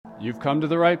You've come to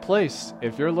the right place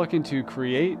if you're looking to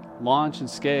create, launch, and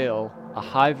scale a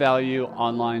high-value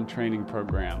online training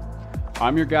program.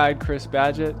 I'm your guide, Chris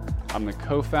Badgett. I'm the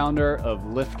co-founder of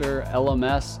Lifter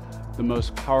LMS, the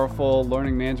most powerful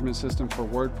learning management system for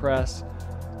WordPress.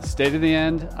 Stay to the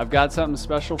end. I've got something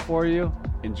special for you.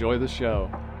 Enjoy the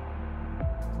show.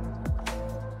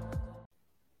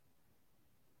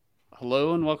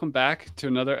 Hello and welcome back to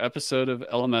another episode of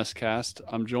LMS Cast.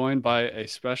 I'm joined by a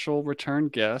special return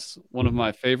guest, one of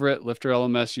my favorite Lifter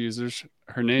LMS users.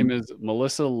 Her name is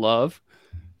Melissa Love.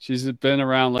 She's been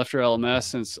around Lifter LMS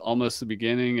since almost the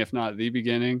beginning, if not the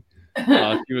beginning.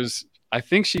 I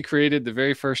think she created the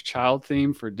very first child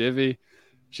theme for Divi.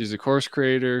 She's a course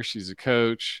creator. She's a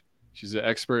coach. She's an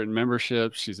expert in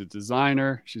membership. She's a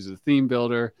designer. She's a theme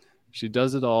builder. She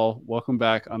does it all. Welcome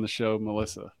back on the show,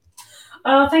 Melissa.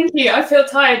 Oh, thank you. I feel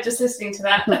tired just listening to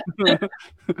that.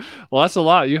 Well, that's a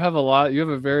lot. You have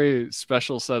a very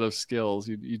special set of skills.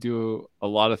 You do a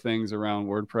lot of things around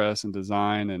WordPress and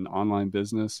design and online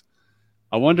business.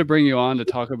 I wanted to bring you on to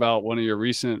talk about one of your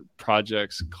recent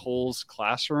projects, Cole's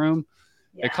Classroom.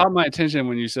 Yeah. It caught my attention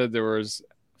when you said there was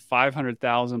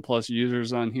 500,000 plus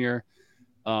users on here.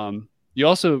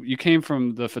 You came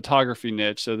from the photography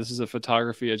niche. So this is a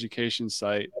photography education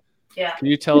site. Yeah. Can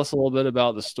you tell us a little bit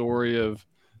about the story of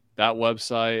that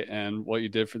website and what you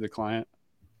did for the client?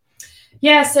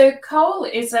 Yeah, so Cole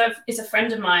is a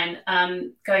friend of mine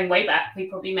going way back. We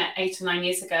probably met 8 or 9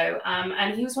 years ago.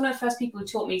 And he was one of the first people who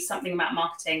taught me something about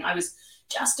marketing. I was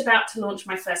just about to launch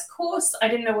my first course. I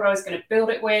didn't know what I was going to build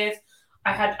it with.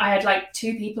 I had like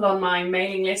 2 people on my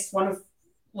mailing list. One of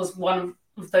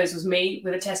those was me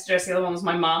with a test address. The other one was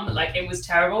my mum. Like, it was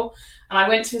terrible. And I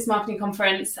went to this marketing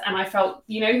conference and I felt,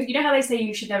 you know how they say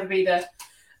you should never be the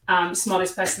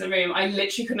smartest person in the room. I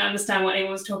literally couldn't understand what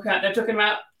anyone was talking about. They're talking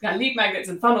about lead magnets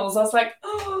and funnels. I was like,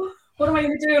 oh, what am I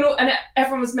going to do? And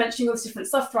everyone was mentioning all this different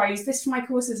software. I use this for my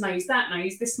courses and I use that and I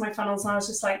use this for my funnels. And I was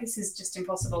just like, this is just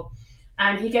impossible.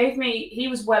 And he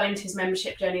was well into his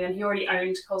membership journey and he already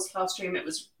owned Cole's Classroom. It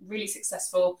was really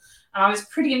successful. And I was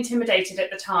pretty intimidated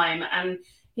at the time. And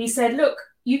he said, look,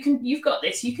 you've got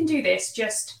this, you can do this.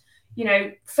 Just,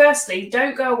 firstly,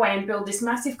 don't go away and build this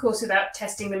massive course without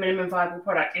testing the minimum viable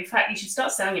product. In fact, you should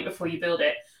start selling it before you build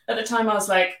it. At the time, I was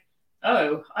like,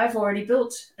 oh, I've already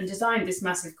built and designed this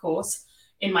massive course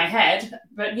in my head,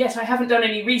 but yet I haven't done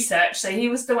any research. So he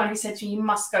was the one who said to me, you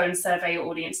must go and survey your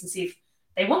audience and see if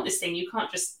they want this thing. You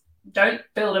can't don't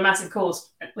build a massive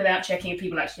course without checking if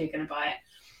people actually are going to buy it.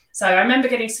 So I remember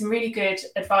getting some really good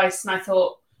advice and I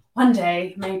thought, one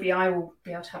day, maybe I will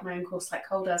be able to have my own course like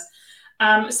Cole does.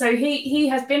 So he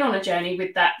has been on a journey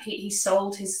with that. He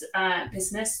sold his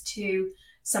business to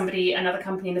another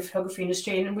company in the photography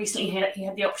industry, and recently he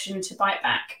had the option to buy it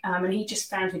back. And he just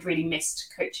found he'd really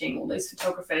missed coaching all those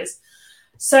photographers.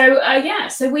 So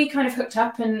so we kind of hooked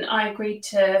up, and I agreed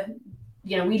to.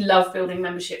 We love building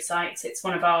membership sites. It's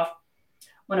one of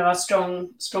our strong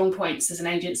points as an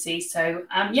agency. So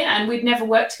and we'd never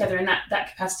worked together in that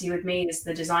capacity with me as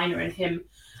the designer and him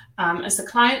as the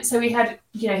client. So we had,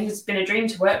 he's been a dream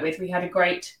to work with. We had a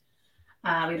great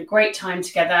time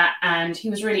together, and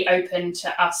he was really open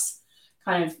to us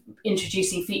kind of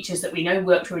introducing features that we know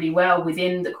worked really well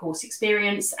within the course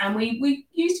experience. And we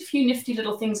used a few nifty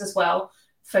little things as well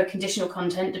for conditional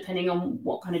content, depending on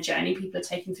what kind of journey people are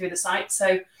taking through the site.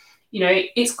 So,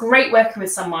 it's great working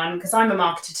with someone, because I'm a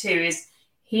marketer too, is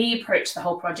he approached the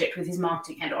whole project with his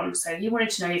marketing head on. So he wanted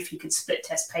to know if he could split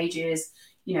test pages,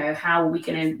 how are we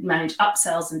going to manage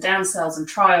upsells and downsells and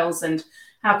trials, and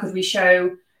how could we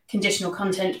show conditional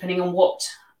content depending on what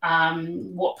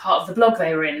part of the blog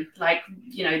they were in, like,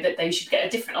 that they should get a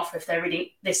different offer if they're reading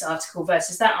this article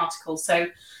versus that article. So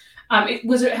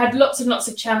it had lots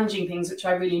of challenging things, which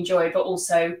I really enjoy, but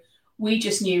also we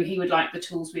just knew he would like the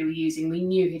tools we were using. We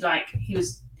knew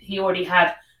he already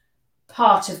had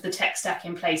part of the tech stack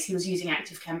in place. He was using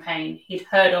ActiveCampaign. He'd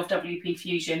heard of WP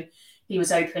Fusion. He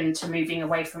was open to moving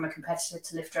away from a competitor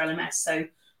to Lifter LMS. So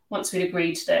once we'd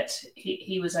agreed that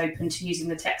he was open to using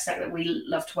the tech stack that we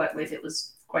love to work with, it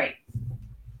was great.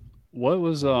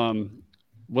 What's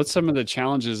some of the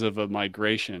challenges of a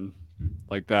migration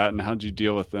like that, and how did you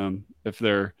deal with them? If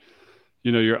they're,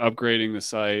 you're upgrading the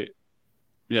site,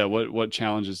 what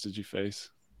challenges did you face?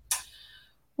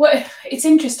 Well, it's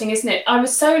interesting, isn't it? I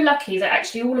was so lucky that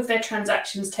actually all of their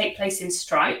transactions take place in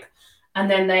Stripe,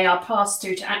 and then they are passed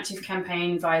through to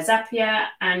ActiveCampaign via Zapier,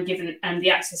 and the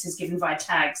access is given via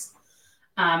tags,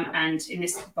 and in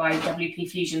this by WP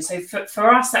Fusion. So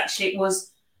for us, actually, it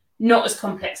was not as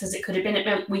complex as it could have been. It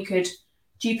meant we could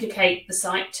duplicate the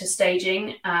site to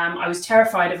staging. I was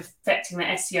terrified of affecting the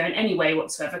SEO in any way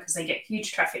whatsoever because they get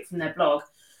huge traffic from their blog.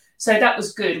 So that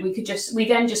was good. We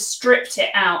then just stripped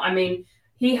it out. I mean,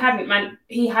 he hadn't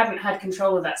had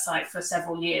control of that site for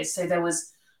several years. So there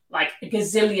was like a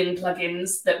gazillion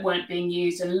plugins that weren't being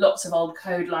used and lots of old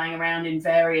code lying around in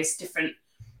various different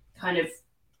kind of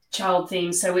child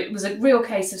themes. So it was a real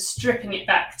case of stripping it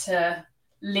back to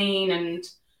lean and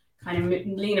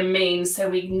mean. So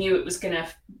we knew it was going to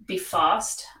be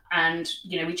fast. And,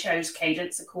 we chose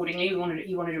cadence accordingly. He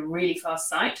wanted a really fast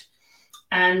site.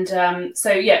 And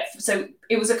so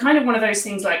it was a kind of one of those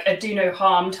things like a do no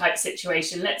harm type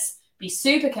situation. Let's be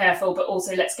super careful, but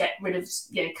also let's get rid of,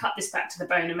 cut this back to the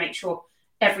bone and make sure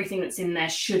everything that's in there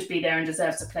should be there and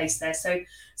deserves a place there. So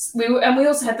we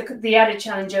also had the added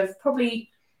challenge of probably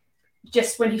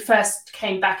just when he first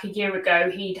came back a year ago,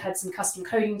 he'd had some custom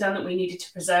coding done that we needed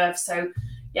to preserve. So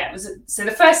yeah, so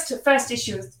the first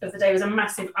issue of the day was a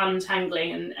massive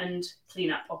untangling and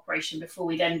cleanup operation before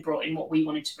we then brought in what we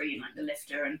wanted to bring in, like the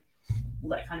lifter and all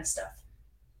that kind of stuff.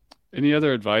 Any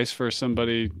other advice for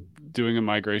somebody doing a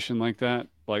migration like that?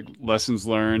 Like lessons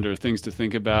learned or things to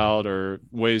think about or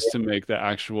ways to make the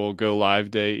actual go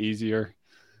live day easier?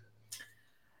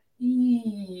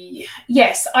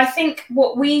 Yes, I think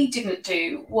what we didn't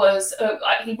do was,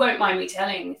 he won't mind me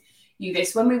telling you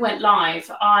this, when we went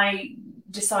live, I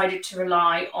decided to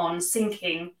rely on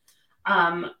syncing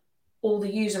all the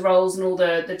user roles and all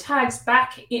the tags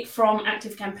back from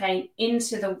ActiveCampaign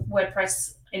into the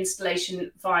WordPress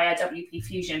installation via WP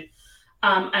Fusion.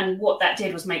 And what that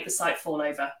did was make the site fall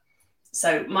over.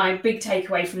 So my big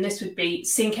takeaway from this would be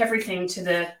sync everything to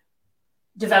the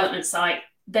development site,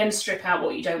 then strip out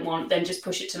what you don't want, then just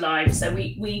push it to live. So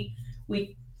even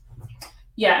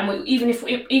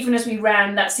as we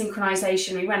ran that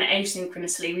synchronization, we ran it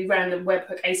asynchronously, we ran the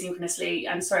webhook asynchronously.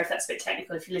 I'm sorry if that's a bit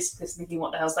technical, if you're listening to this thinking,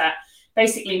 what the hell's that?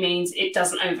 Basically means it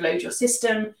doesn't overload your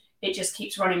system. It just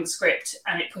keeps running the script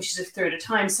and it pushes it through at a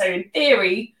time. So in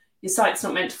theory, your site's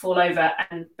not meant to fall over,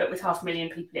 but with 500,000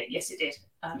 people, yes, it did,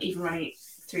 even running it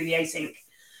through the async.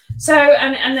 So,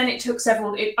 and then it took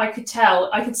several, I could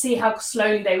see how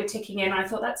slowly they were ticking in. I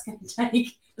thought that's going to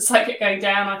take, the site kept going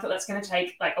down. I thought that's going to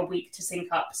take like a week to sync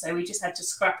up. So we just had to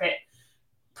scrap it,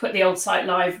 put the old site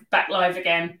back live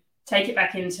again, take it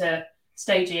back into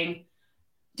staging,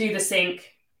 do the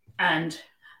sync and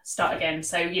start again.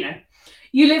 So,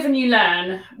 you live and you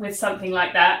learn with something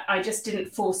like that. I just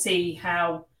didn't foresee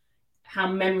how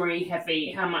memory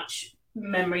heavy, how much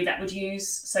memory that would use.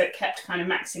 So it kept kind of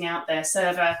maxing out their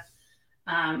server,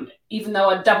 even though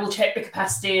I double checked the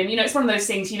capacity. And, it's one of those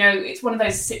things, it's one of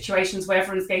those situations where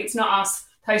everyone's going, it's not us,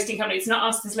 hosting company, it's not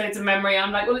us, there's loads of memory.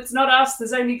 I'm like, well, it's not us,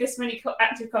 there's only this many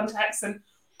active contacts. And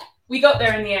we got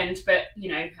there in the end. But,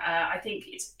 I think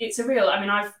it's a real,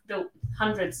 I've built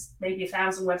hundreds, maybe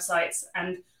 1,000 websites,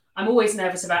 and I'm always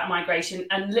nervous about migration,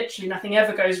 and literally nothing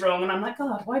ever goes wrong. And I'm like,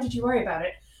 God, why did you worry about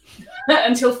it?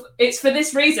 Until it's for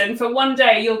this reason. For one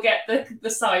day, you'll get the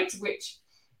site which,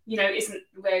 isn't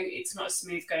where it's not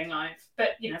smooth going live.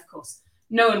 But of course,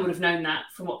 no one would have known that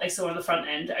from what they saw on the front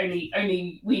end.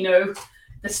 Only we know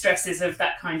the stresses of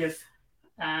that kind of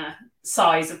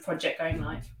size of project going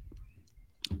live.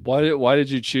 Why did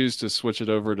you choose to switch it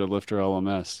over to Lifter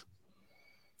LMS?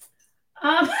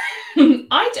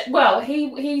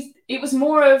 It was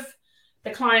more of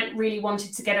the client really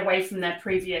wanted to get away from their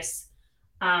previous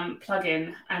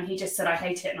plugin, and he just said, I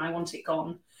hate it and I want it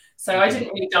gone. So I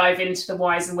didn't really dive into the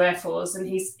whys and wherefores, and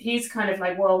he's kind of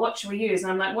like, well, what should we use?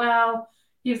 And I'm like, well,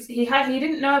 he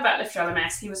didn't know about Lifter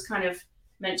LMS. He was kind of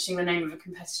mentioning the name of a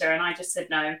competitor, and I just said,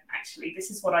 no, actually, this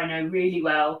is what I know really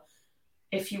well.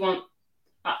 If you want,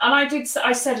 and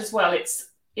I said as well,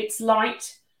 it's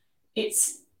light,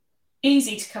 it's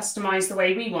easy to customize the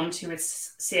way we want to with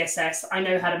CSS. I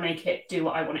know how to make it do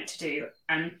what I want it to do.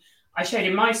 And I showed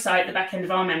him my site, the back end of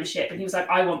our membership, and he was like,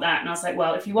 I want that. And I was like,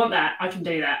 well, if you want that, I can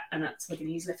do that. And that's we're going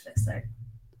to use Lifter. So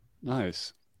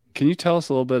nice. Can you tell us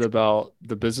a little bit about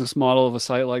the business model of a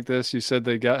site like this? You said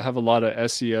they have a lot of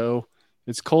SEO.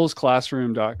 It's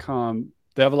colesclassroom.com.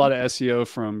 They have a lot of SEO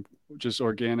from just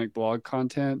organic blog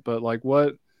content, but like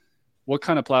what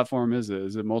kind of platform is it?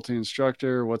 Is it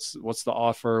multi-instructor? What's the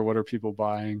offer? What are people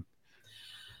buying?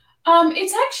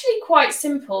 It's actually quite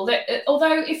simple.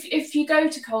 Although if you go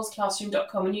to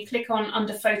colesclassroom.com and you click on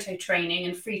under photo training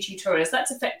and free tutorials,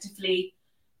 that's effectively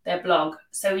their blog.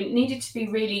 So it needed to be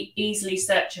really easily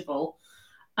searchable.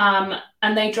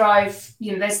 And they drive,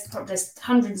 there's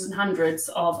hundreds and hundreds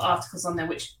of articles on there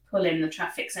which pull in the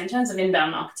traffic. So in terms of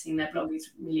inbound marketing, their blog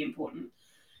is really important.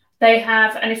 They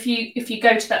have, and if you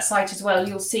go to that site as well,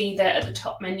 you'll see that at the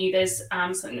top menu there's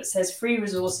something that says free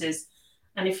resources,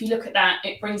 and if you look at that,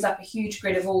 it brings up a huge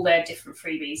grid of all their different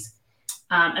freebies,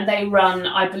 and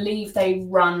I believe they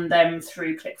run them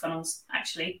through ClickFunnels.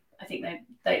 Actually, I think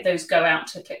those go out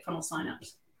to ClickFunnels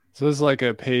signups. So there's like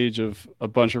a page of a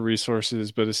bunch of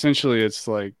resources, but essentially it's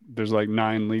like there's like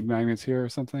 9 lead magnets here or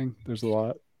something. There's a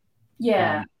lot.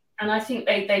 Yeah, and I think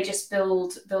they just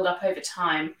build up over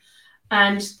time.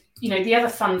 And the other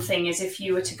fun thing is if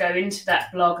you were to go into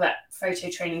that blog, that photo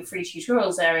training free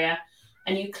tutorials area,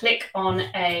 and you click on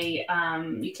a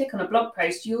blog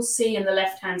post, you'll see in the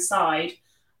left-hand side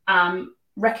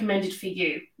recommended for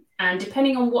you. And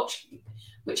depending on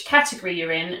which category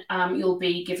you're in, you'll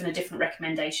be given a different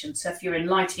recommendation. So if you're in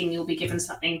lighting, you'll be given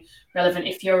something relevant.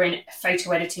 If you're in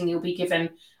photo editing, you'll be given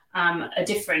a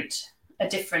different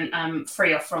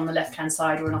free offer on the left-hand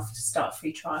side, or an offer to start a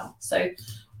free trial. So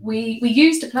we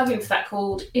used a plugin for that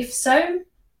called If So. I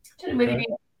don't know whether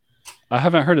I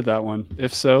haven't heard of that one.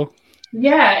 If So.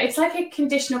 Yeah, it's like a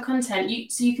conditional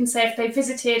content. So you can say if they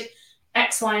visited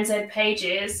X, Y, and Z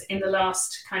pages in the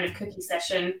last kind of cookie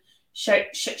session,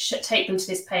 take them to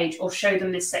this page, or show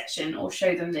them this section, or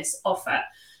show them this offer.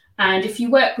 And if you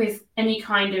work with any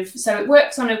kind of, so it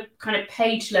works on a kind of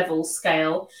page level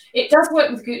scale. It does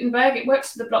work with Gutenberg, it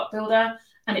works with the block builder,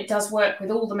 and it does work with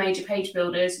all the major page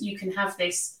builders. You can have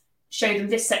this, show them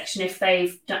this section if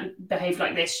they've behaved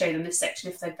like this, show them this section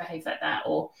if they've behaved like that,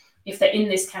 or if they're in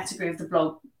this category of the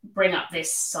blog, bring up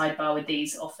this sidebar with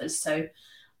these offers. So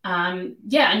and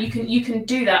you can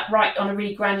do that right on a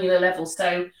really granular level.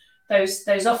 So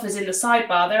those offers in the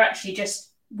sidebar, they're actually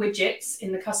just widgets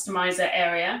in the customizer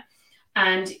area,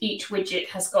 and each widget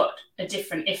has got a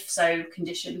different if so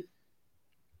condition.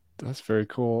 That's very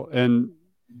cool. And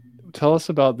tell us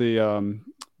about the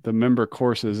member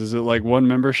courses. Is it like one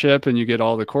membership and you get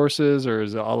all the courses, or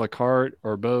is it a la carte,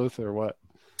 or both, or what?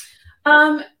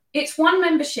 It's one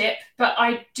membership, but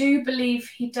I do believe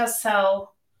he does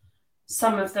sell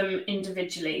some of them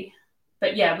individually.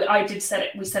 But yeah, we set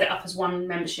it up as one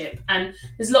membership, and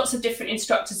there's lots of different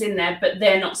instructors in there, but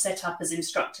they're not set up as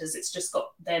instructors. It's just got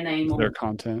their name, their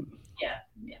content. Yeah.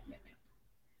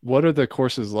 What are the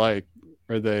courses like?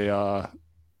 Are they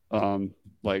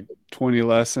like 20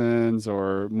 lessons,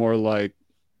 or more like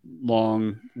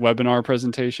long webinar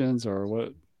presentations, or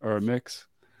what, or a mix?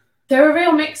 They're a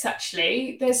real mix,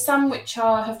 actually. There's some which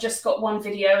have just got one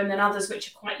video, and then others which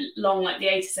are quite long, like the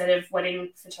A to Z of wedding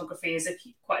photography is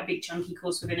quite a big chunky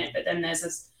course within it. But then there's a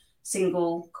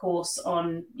single course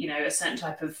on, a certain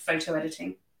type of photo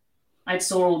editing. I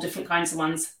saw all different kinds of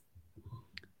ones.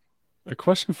 A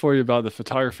question for you about the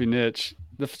photography niche.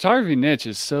 The photography niche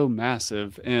is so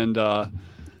massive. And,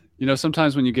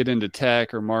 sometimes when you get into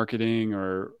tech or marketing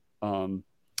or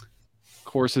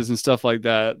courses and stuff like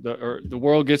that, the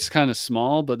world gets kind of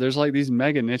small, but there's like these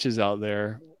mega niches out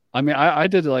there. I mean, I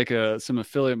did like some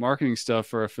affiliate marketing stuff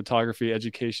for a photography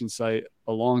education site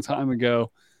a long time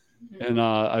ago. And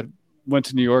I went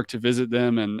to New York to visit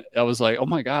them, and I was like, oh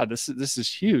my God, this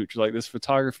is huge, like this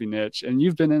photography niche. And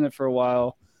you've been in it for a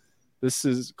while.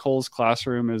 Cole's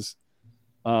Classroom has,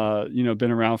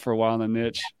 been around for a while in the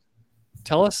niche.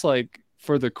 Tell us, like,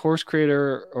 for the course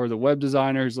creator or the web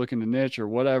designer who's looking to niche or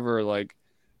whatever, like,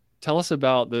 tell us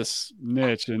about this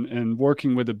niche and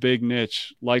working with a big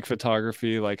niche like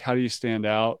photography. Like, how do you stand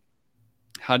out?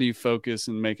 How do you focus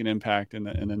and make an impact in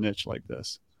a niche like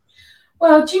this?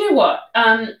 Well, do you know what?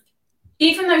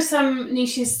 Even though some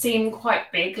niches seem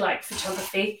quite big, like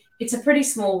photography, it's a pretty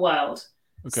small world.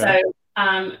 Okay. So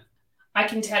I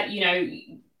can tell,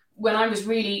 when I was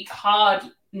really hard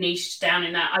niched down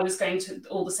in that, I was going to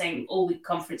all the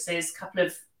conferences a couple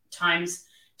of times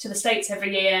to the States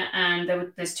every year, and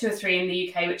there's 2 or 3 in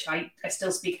the UK which I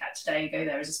still speak at today. I go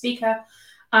there as a speaker.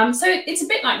 So it's a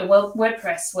bit like the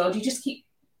WordPress world. You just keep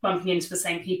bumping into the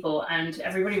same people, and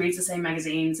everybody reads the same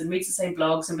magazines and reads the same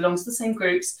blogs and belongs to the same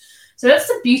groups. So that's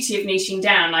the beauty of niching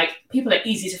down. Like, people are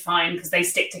easy to find because they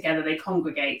stick together, they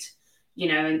congregate,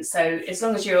 and so as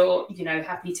long as you're,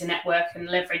 happy to network and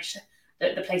leverage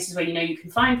the places where you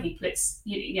can find people, it's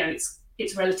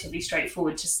it's relatively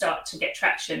straightforward to start to get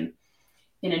traction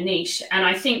in a niche. And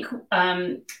I think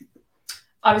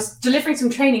I was delivering some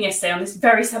training yesterday on this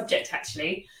very subject,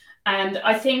 actually. And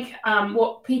I think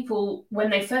what people, when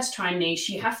they first try niche,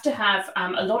 you have to have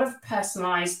a lot of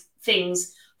personalized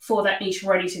things for that niche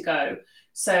ready to go.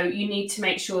 So you need to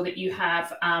make sure that you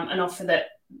have an offer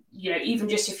that, even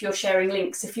just if you're sharing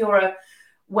links, if you're a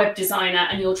web designer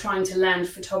and you're trying to land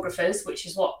photographers, which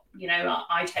is what,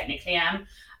 I technically am.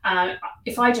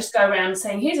 If I just go around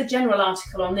saying, here's a general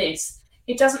article on this,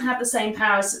 it doesn't have the same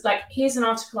power as, like, here's an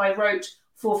article I wrote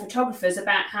for photographers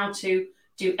about how to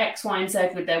do X, Y, and Z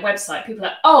with their website. People are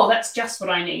like, oh, that's just what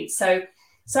I need. So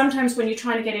sometimes when you're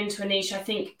trying to get into a niche, I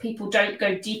think people don't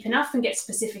go deep enough and get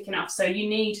specific enough. So you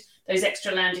need those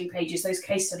extra landing pages, those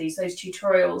case studies, those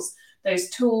tutorials, those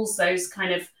tools, those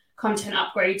kind of content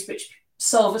upgrades, which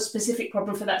solve a specific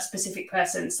problem for that specific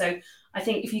person. So I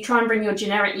think if you try and bring your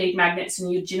generic lead magnets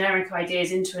and your generic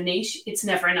ideas into a niche, it's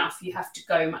never enough. You have to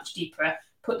go much deeper,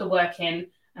 put the work in,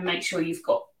 and make sure you've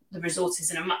got the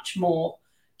resources in a much more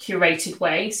curated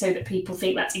way so that people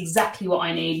think that's exactly what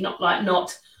I need, not,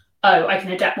 oh, I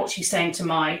can adapt what she's saying to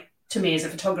me as a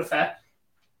photographer.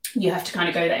 You have to kind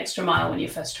of go that extra mile when you're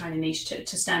first trying a niche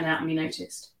to stand out and be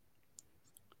noticed.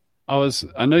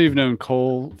 I know you've known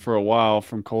Cole for a while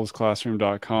from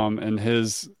colesclassroom.com, and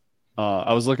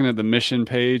I was looking at the mission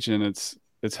page, and it's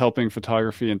helping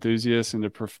photography enthusiasts and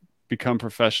to become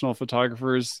professional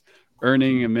photographers,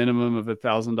 earning a minimum of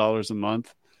 $1,000 a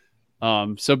month.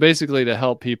 So basically to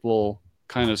help people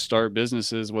kind of start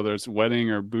businesses, whether it's wedding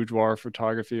or boudoir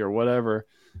photography or whatever.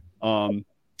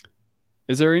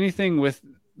 Is there anything with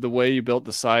the way you built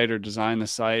the site or designed the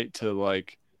site to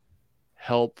like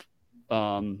help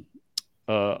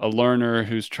a learner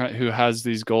who has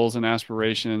these goals and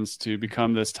aspirations to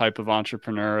become this type of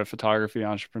entrepreneur, a photography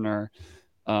entrepreneur?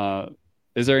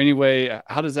 Is there any way,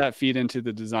 how does that feed into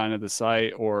the design of the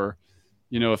site? Or,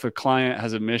 if a client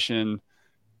has a mission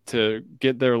to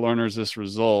get their learners this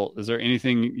result, is there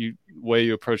anything way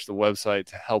you approach the website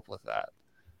to help with that?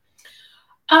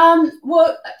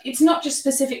 Well, it's not just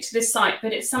specific to this site,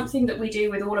 but it's something that we do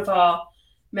with all of our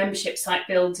membership site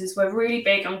builds. Is we're really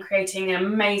big on creating an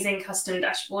amazing custom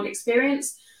dashboard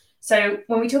experience. So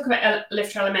when we talk about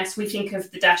Lifter LMS, we think of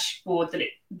the dashboard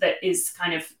that is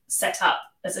kind of set up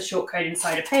as a shortcode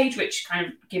inside a page, which kind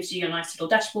of gives you your nice little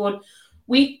dashboard.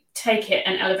 We take it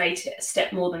and elevate it a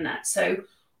step more than that. So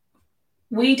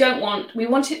we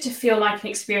want it to feel like an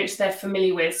experience they're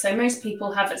familiar with. So most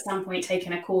people have at some point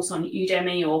taken a course on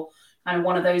Udemy or kind of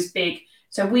one of those big.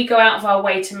 So we go out of our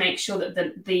way to make sure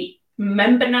that the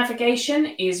member navigation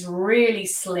is really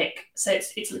slick. So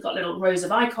it's got little rows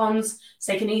of icons,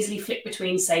 so they can easily flip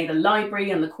between, say, the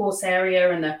library and the course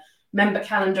area and the member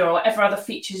calendar or whatever other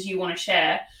features you want to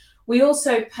share. We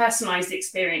also personalize the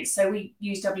experience. So we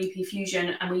use WP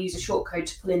Fusion and we use a shortcode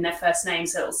to pull in their first name.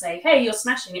 So it'll say, hey, you're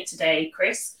smashing it today,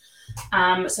 Chris.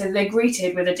 So they're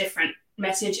greeted with a different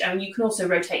message. And you can also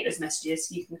rotate those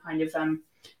messages. You can kind of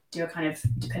do a kind of,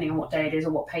 depending on what day it is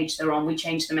or what page they're on, we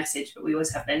change the message, but we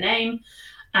always have their name.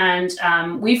 And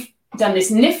we've done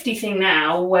this nifty thing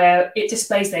now where it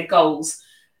displays their goals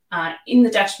in the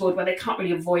dashboard where they can't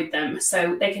really avoid them.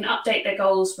 So they can update their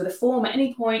goals with a form at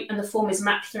any point, and the form is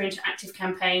mapped through into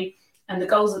ActiveCampaign, and the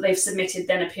goals that they've submitted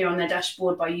then appear on their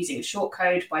dashboard by using a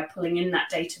shortcode, by pulling in that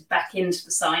data back into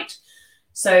the site.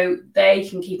 So they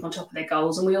can keep on top of their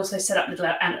goals. And we also set up little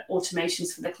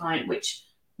automations for the client, which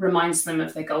reminds them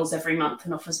of their goals every month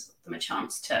and offers them a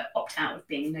chance to opt out of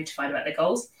being notified about their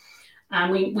goals.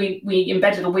 And we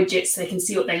embedded a widget so they can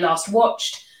see what they last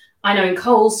watched. I know in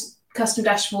Cole's custom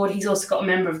dashboard, he's also got a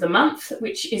member of the month,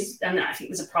 which is, and I think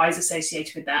there's a prize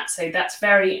associated with that. So that's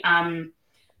very,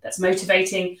 that's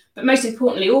motivating. But most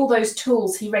importantly, all those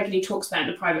tools he regularly talks about in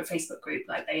the private Facebook group,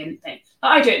 like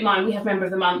I do it in mine. We have member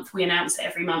of the month. We announce it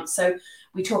every month. So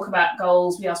we talk about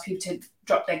goals. We ask people to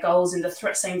drop their goals in the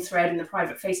same thread in the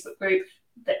private Facebook group.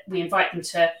 That we invite them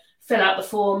to fill out the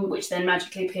form, which then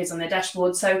magically appears on their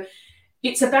dashboard. So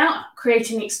it's about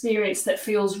creating an experience that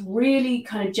feels really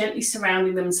kind of gently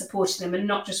surrounding them and supporting them, and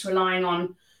not just relying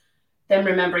on them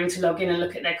remembering to log in and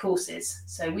look at their courses.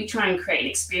 So we try and create an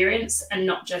experience and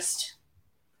not just,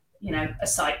 a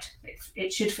site.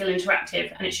 It should feel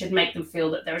interactive, and it should make them feel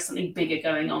that there is something bigger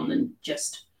going on than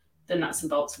just the nuts and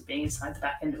bolts of being inside the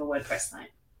back end of a WordPress site.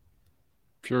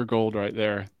 Pure gold right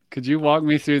there. Could you walk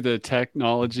me through the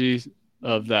technology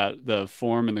of the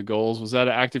form and the goals? Was that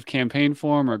an ActiveCampaign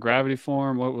form or a Gravity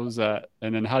form? What was that?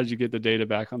 And then how did you get the data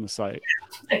back on the site?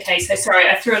 Okay, so sorry,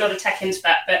 I threw a lot of tech into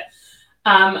that, but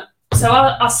so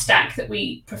our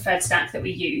preferred stack that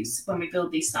we use when we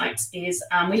build these sites is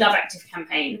we love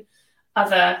ActiveCampaign.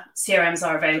 Other CRMs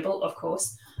are available, of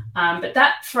course. But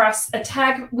that for us,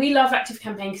 we love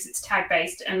ActiveCampaign because it's tag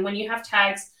based. And when you have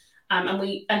tags, and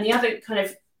the other kind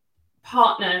of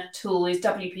partner tool is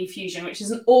WP Fusion, which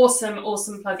is an awesome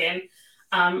plugin,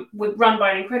 run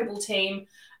by an incredible team,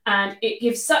 and it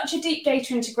gives such a deep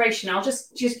data integration. I'll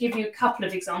just give you a couple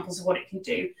of examples of what it can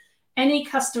do. Any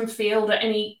custom field or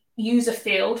any user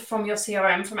field from your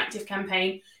CRM, from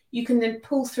ActiveCampaign, you can then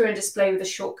pull through and display with a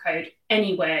shortcode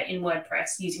anywhere in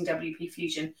WordPress using WP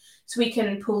Fusion. So we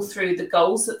can pull through the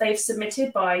goals that they've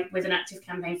submitted with an active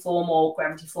campaign form or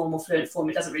Gravity form or Fluent form.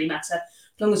 It doesn't really matter.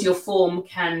 As long as your form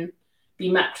can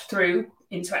be mapped through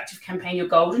into Active Campaign, you're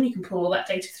golden. You can pull all that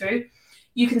data through.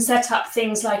 You can set up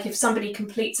things like if somebody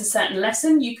completes a certain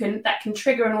lesson, that can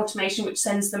trigger an automation which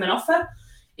sends them an offer.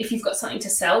 If you've got something to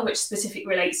sell, which specifically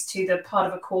relates to the part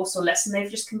of a course or lesson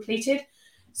they've just completed.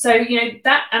 So,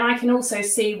 that, and I can also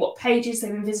see what pages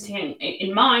they've been visiting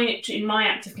in my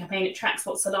Active Campaign. It tracks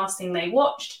what's the last thing they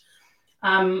watched.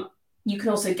 You can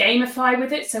also gamify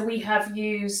with it. So we have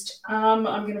used, I'm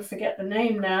going to forget the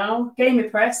name now,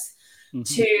 WordPress,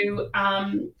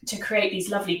 to create these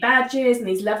lovely badges and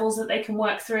these levels that they can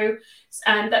work through.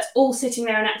 And that's all sitting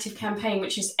there in Active Campaign,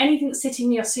 which is anything that's sitting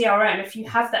in your CRM. If you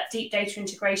have that deep data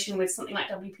integration with something like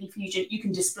WP Fusion, you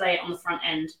can display it on the front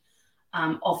end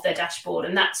of their dashboard.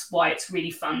 And that's why it's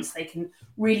really fun. So they can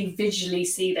really visually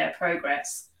see their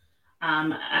progress.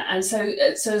 And so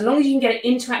as long as you can get it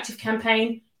into Active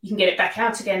Campaign, you can get it back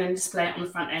out again and display it on the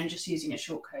front end just using a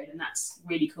shortcode. And that's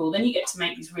really cool. Then you get to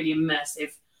make these really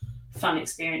immersive, fun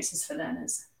experiences for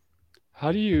learners.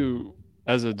 How do you,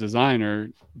 as a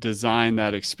designer, design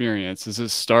that experience? Does it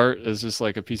start as just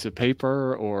like a piece of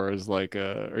paper, or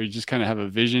or you just kind of have a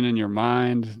vision in your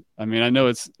mind? I mean, I know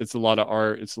it's a lot of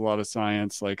art, it's a lot of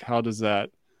science. Like, how does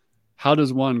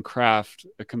one craft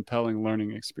a compelling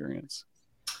learning experience?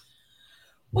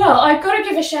 Well, I've got to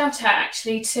give a shout out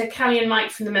actually to Callie and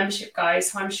Mike from the membership guys,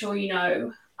 who I'm sure you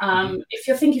know. If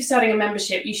you're thinking of starting a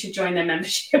membership, you should join their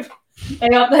membership.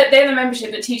 They're the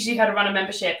membership that teaches you how to run a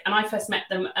membership. And I first met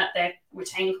them at their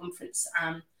Retain conference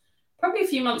probably a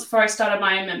few months before I started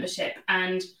my own membership.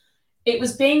 And it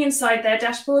was being inside their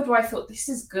dashboard where I thought, this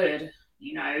is good.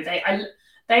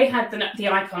 They had the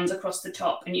icons across the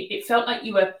top, and it felt like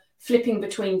you were flipping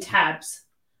between tabs.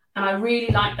 And I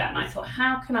really liked that. And I thought,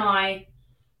 how can I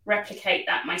replicate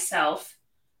that myself?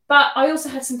 But I also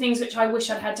had some things which I wish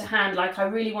I'd had to hand. Like, I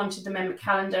really wanted the member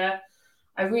calendar.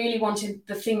 I really wanted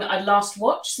the thing that I'd last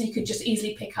watched, so you could just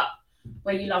easily pick up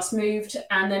where you last moved.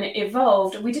 And then it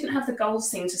evolved. We didn't have the goals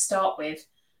thing to start with,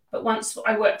 but once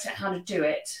I worked out how to do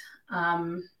it,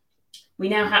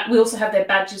 we also have their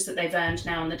badges that they've earned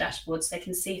now on the dashboard, so they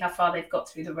can see how far they've got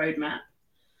through the roadmap.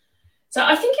 So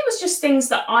I think it was just things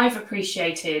that I've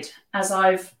appreciated as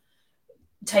I've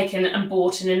taken and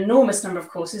bought an enormous number of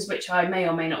courses, which I may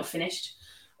or may not have finished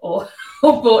or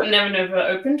bought and never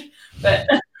opened, but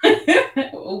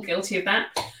all guilty of that.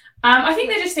 I think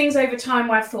they're just things over time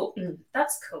where I've thought,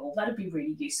 that's cool, that'd be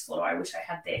really useful, or I wish I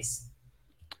had this.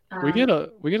 We get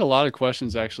a lot of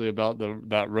questions actually about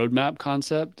that roadmap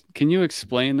concept. Can you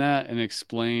explain that and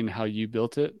explain how you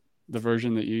built it, the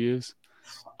version that you use?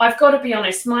 I've got to be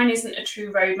honest, mine isn't a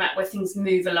true roadmap where things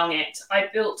move along it. I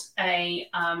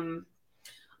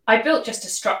built just a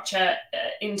structure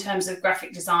in terms of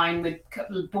graphic design with a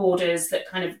couple of borders that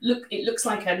kind of looks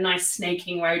like a nice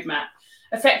snaking roadmap.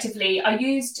 Effectively, I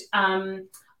used the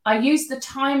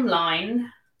timeline.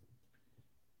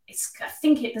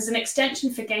 There's an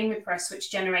extension for WordPress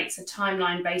which generates a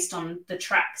timeline based on the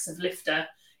tracks of Lifter.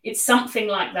 It's something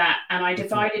like that. And I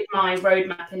divided my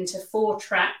roadmap into 4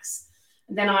 tracks.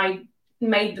 And then I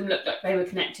made them look like they were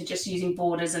connected just using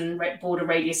borders and border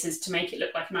radiuses to make it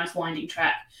look like a nice winding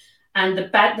track. And the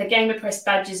WordPress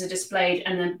badges are displayed,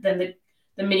 and then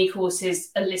the mini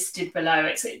courses are listed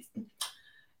below.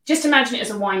 Just imagine it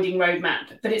as a winding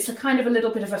roadmap, but it's a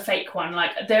little bit of a fake one.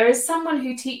 Like, there is someone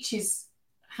who teaches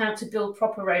how to build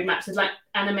proper roadmaps with like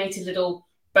animated little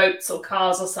boats or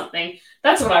cars or something.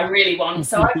 That's what I really want.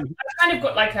 So I've kind of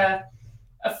got like a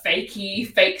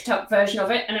faked up version of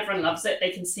it, and everyone loves it.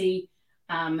 They can see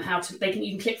you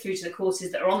can click through to the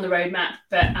courses that are on the roadmap.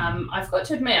 But I've got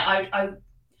to admit,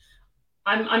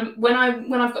 when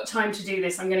I've got time to do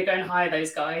this, I'm going to go and hire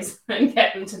those guys and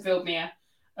get them to build me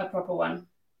a proper one.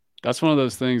 That's one of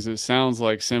those things that sounds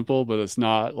like simple, but it's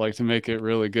not. Like, to make it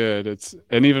really good,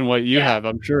 and even what you have,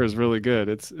 I'm sure, is really good.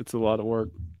 It's a lot of work.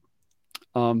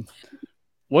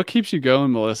 What keeps you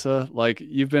going, Melissa? Like,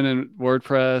 you've been in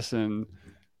WordPress and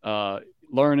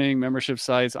learning, membership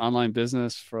sites, online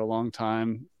business for a long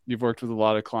time. You've worked with a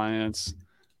lot of clients,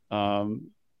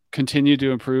 continue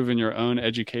to improve in your own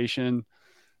education.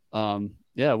 As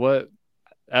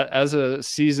a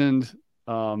seasoned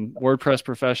WordPress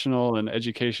professional and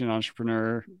education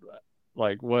entrepreneur,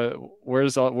 like, where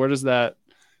does that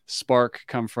spark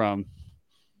come from?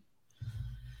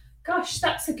 Gosh,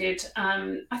 that's a good.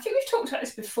 I think we've talked about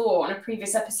this before on a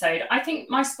previous episode. I think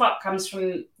my spark comes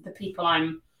from the people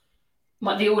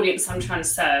the audience I'm trying to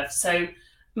serve. So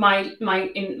my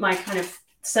kind of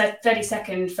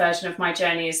 30-second version of my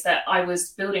journey is that I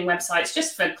was building websites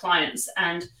just for clients,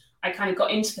 and I kind of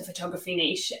got into the photography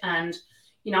niche, and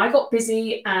I got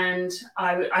busy, and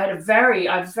I was very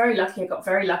lucky. I got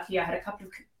very lucky. I had a couple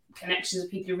of connections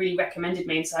with people who really recommended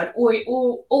me, and so I'd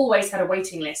always had a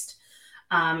waiting list,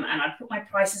 and I'd put my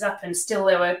prices up, and still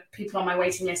there were people on my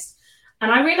waiting list.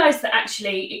 And I realized that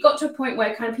actually it got to a point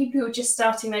where kind of people who were just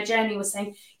starting their journey were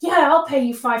saying, yeah, I'll pay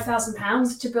you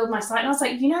 £5,000 to build my site. And I was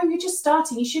like, you're just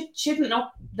starting. You shouldn't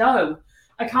not. No,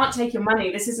 I can't take your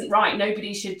money. This isn't right.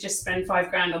 Nobody should just spend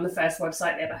 $5,000 on the first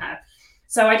website they ever have.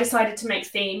 So I decided to make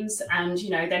themes, and,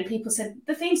 then people said,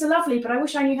 the themes are lovely, but I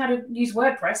wish I knew how to use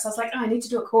WordPress. I was like, I need to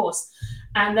do a course.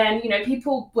 And then,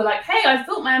 people were like, hey, I've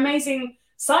built my amazing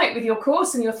site with your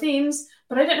course and your themes,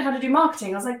 but I don't know how to do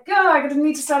marketing. I was like, I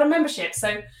need to start a membership.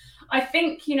 So I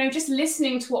think, just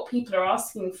listening to what people are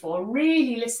asking for,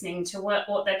 really listening to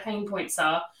what their pain points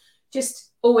are,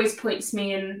 just always points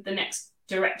me in the next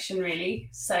direction, really.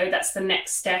 So that's the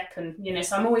next step. And,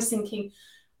 so I'm always thinking,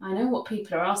 I know what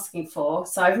people are asking for.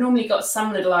 So I've normally got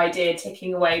some little idea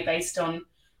ticking away based on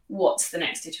what's the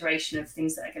next iteration of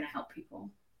things that are going to help people.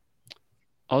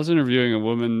 I was interviewing a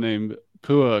woman named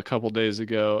Pua a couple days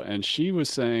ago, and she was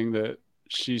saying that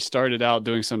she started out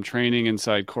doing some training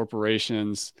inside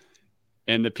corporations,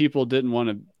 and the people didn't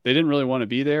really want to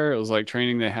be there. It was like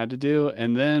training they had to do.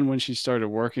 And then when she started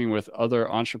working with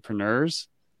other entrepreneurs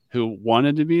who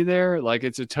wanted to be there, like,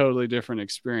 it's a totally different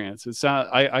experience.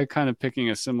 I kind of picking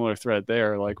a similar thread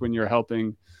there. Like, when you're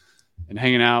helping and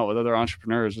hanging out with other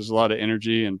entrepreneurs, there's a lot of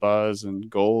energy and buzz and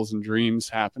goals and dreams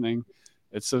happening.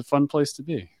 It's a fun place to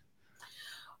be.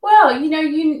 Well, you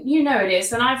know it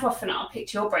is, and I've often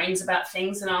picked your brains about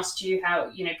things and asked you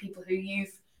how, people who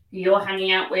you're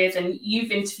hanging out with, and you've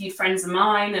interviewed friends of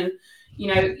mine, and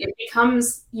it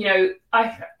becomes,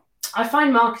 I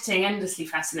find marketing endlessly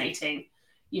fascinating,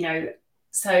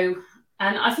 so,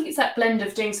 and I think it's that blend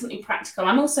of doing something practical.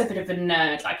 I'm also a bit of a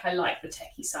nerd. Like, I like the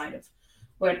techie side of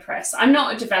WordPress. I'm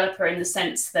not a developer in the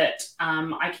sense that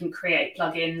I can create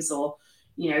plugins or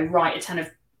write a ton of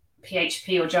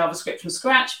PHP or JavaScript from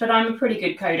scratch, but I'm a pretty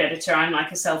good code editor. I'm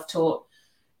like a self-taught,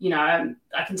 I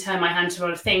can turn my hand to a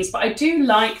lot of things, but I do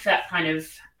like that kind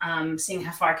of seeing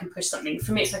how far I can push something.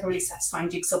 For me, it's like a really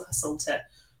satisfying jigsaw puzzle to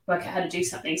work out how to do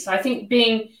something. So I think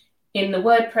being in the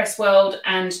WordPress world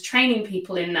and training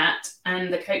people in that,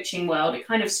 and the coaching world, it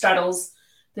kind of straddles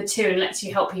the two and lets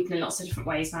you help people in lots of different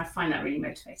ways. And I find that really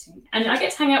motivating. And I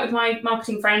get to hang out with my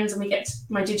marketing friends, and we get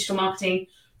my digital marketing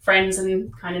friends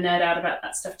and kind of nerd out about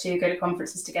that stuff too, go to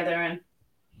conferences together, and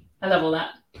I love all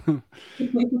that.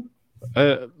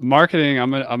 Marketing,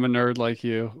 I'm a nerd like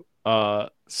you.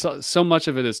 So much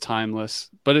of it is timeless,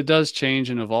 but it does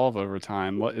change and evolve over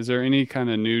time. Is there any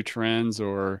kind of new trends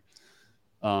or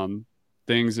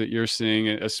things that you're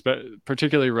seeing,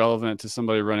 particularly relevant to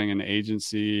somebody running an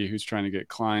agency who's trying to get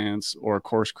clients, or a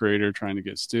course creator trying to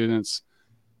get students?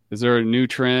 Is there a new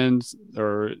trend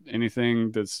or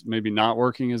anything that's maybe not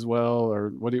working as well? Or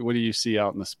what do you see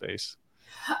out in the space?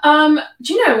 Do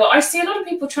you know what? I see a lot of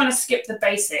people trying to skip the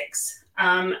basics.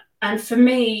 And for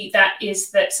me, that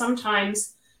is that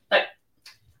sometimes, like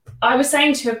I was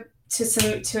saying to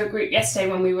a group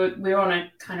yesterday when we were on a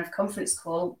kind of conference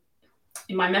call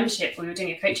in my membership, we were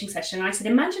doing a coaching session. And I said,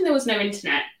 imagine there was no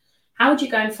internet. How would you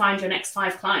go and find your next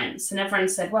 5 clients? And everyone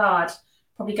said, well, I'd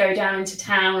probably go down into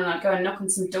town and I'd go and knock on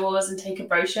some doors and take a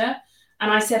brochure.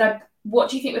 And I said, what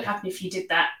do you think would happen if you did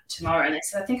that tomorrow? And they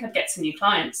said, I think I'd get some new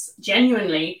clients.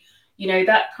 Genuinely,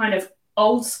 that kind of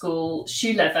old school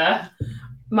shoe leather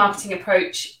marketing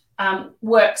approach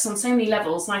works on so many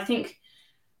levels. And I think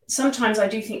sometimes I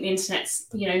do think the internet's,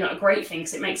 not a great thing,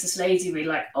 because it makes us lazy. We're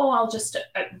like, I'll just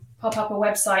pop up a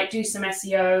website, do some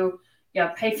SEO,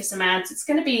 pay for some ads. It's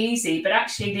going to be easy. But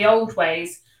actually the old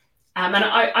ways, and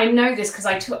I know this because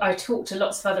I talk to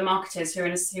lots of other marketers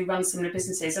who run similar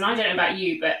businesses. And I don't know about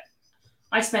you, but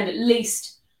I spend at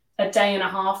least a day and a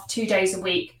half, 2 days a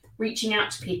week reaching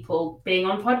out to people, being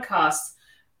on podcasts,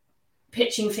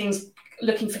 pitching things,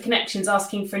 looking for connections,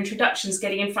 asking for introductions,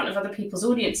 getting in front of other people's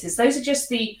audiences. Those are just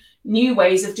the new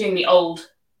ways of doing the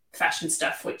old-fashioned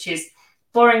stuff, which is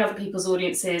borrowing other people's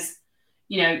audiences,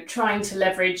 trying to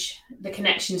leverage the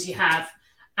connections you have.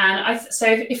 And so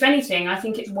if anything, I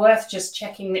think it's worth just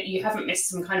checking that you haven't missed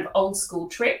some kind of old school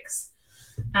tricks.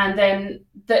 And then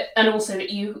also that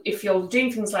if you're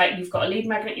doing things like you've got a lead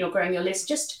magnet, you're growing your list,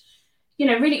 just,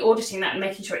 really auditing that and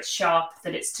making sure it's sharp,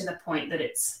 that it's to the point, that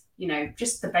it's,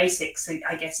 just the basics,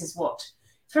 I guess, is what.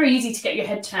 It's very easy to get your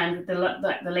head turned with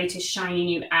the latest shiny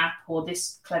new app or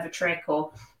this clever trick,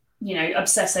 or,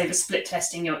 obsess over split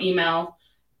testing your email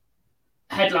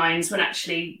headlines when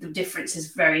actually the difference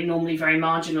is normally very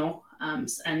marginal.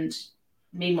 And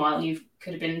meanwhile, you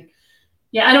could have been,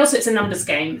 and also it's a numbers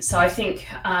game. So I think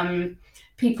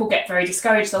people get very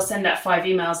discouraged. They'll send out 5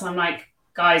 emails, and I'm like,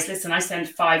 guys, listen, I send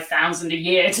 5,000 a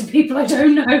year to people I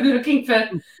don't know, looking for,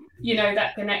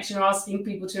 that connection, or asking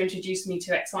people to introduce me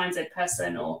to X, Y, and Z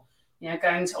person, or,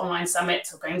 going to online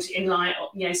summits, or going to inline,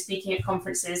 or, speaking at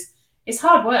conferences. It's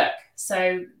hard work.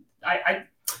 So I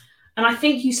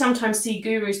think you sometimes see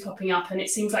gurus popping up and it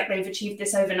seems like they've achieved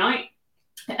this overnight.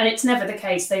 And it's never the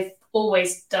case. They've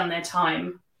always done their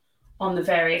time on the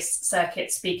various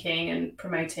circuits, speaking and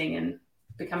promoting and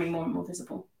becoming more and more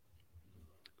visible.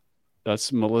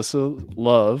 That's Melissa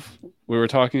Love. We were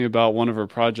talking about one of her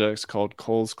projects called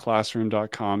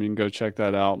colesclassroom.com. You can go check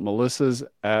that out. Melissa's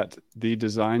at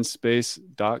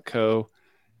thedesignspace.co.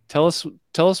 Tell us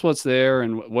what's there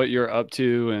and what you're up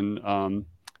to, and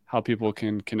how people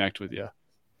can connect with you.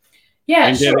 Yeah,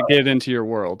 and sure. Get into your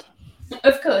world.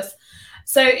 Of course.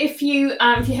 So if you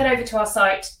head over to our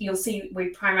site, you'll see we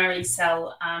primarily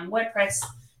sell WordPress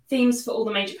themes for all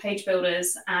the major page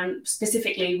builders. And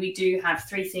specifically, we do have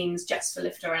 3 themes just for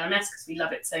Lifter LMS because we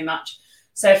love it so much.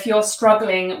 So if you're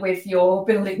struggling with your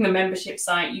building the membership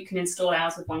site, you can install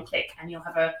ours with 1 click and you'll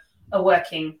have a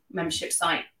working membership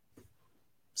site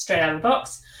straight out of the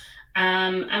box.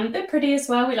 And they're pretty as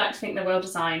well. We like to think they're well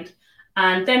designed.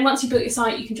 And then once you built your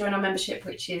site, you can join our membership,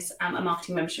 which is a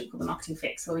marketing membership called the Marketing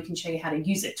Fix, where we can show you how to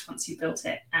use it once you've built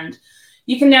it. And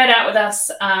you can nerd out with us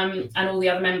and all the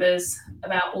other members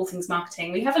about all things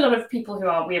marketing. We have a lot of people we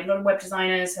have a lot of web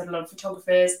designers, we have a lot of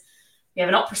photographers, we have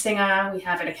an opera singer, we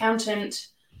have an accountant,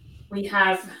 we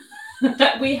have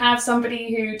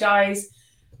somebody who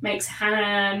makes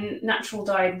natural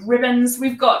dyed ribbons.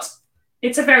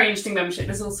 It's a very interesting membership.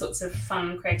 There's all sorts of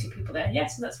fun, creative people there. Yeah,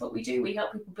 so that's what we do. We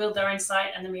help people build their own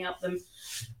site, and then we help them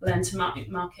learn to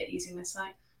market using their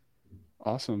site.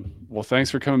 Awesome. Well, thanks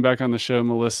for coming back on the show,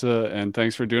 Melissa, and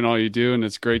thanks for doing all you do. And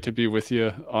it's great to be with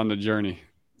you on the journey.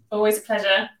 Always a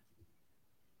pleasure.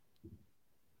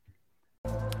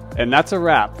 And that's a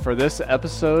wrap for this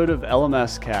episode of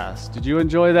LMS Cast. Did you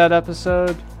enjoy that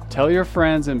episode? Tell your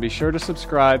friends and be sure to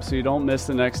subscribe so you don't miss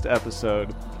the next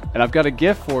episode. And I've got a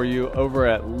gift for you over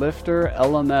at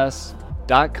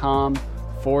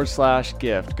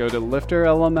lifterlms.com/gift. Go to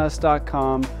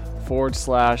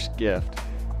lifterlms.com/gift.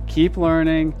 Keep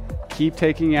learning, keep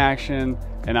taking action,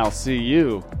 and I'll see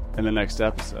you in the next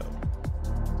episode.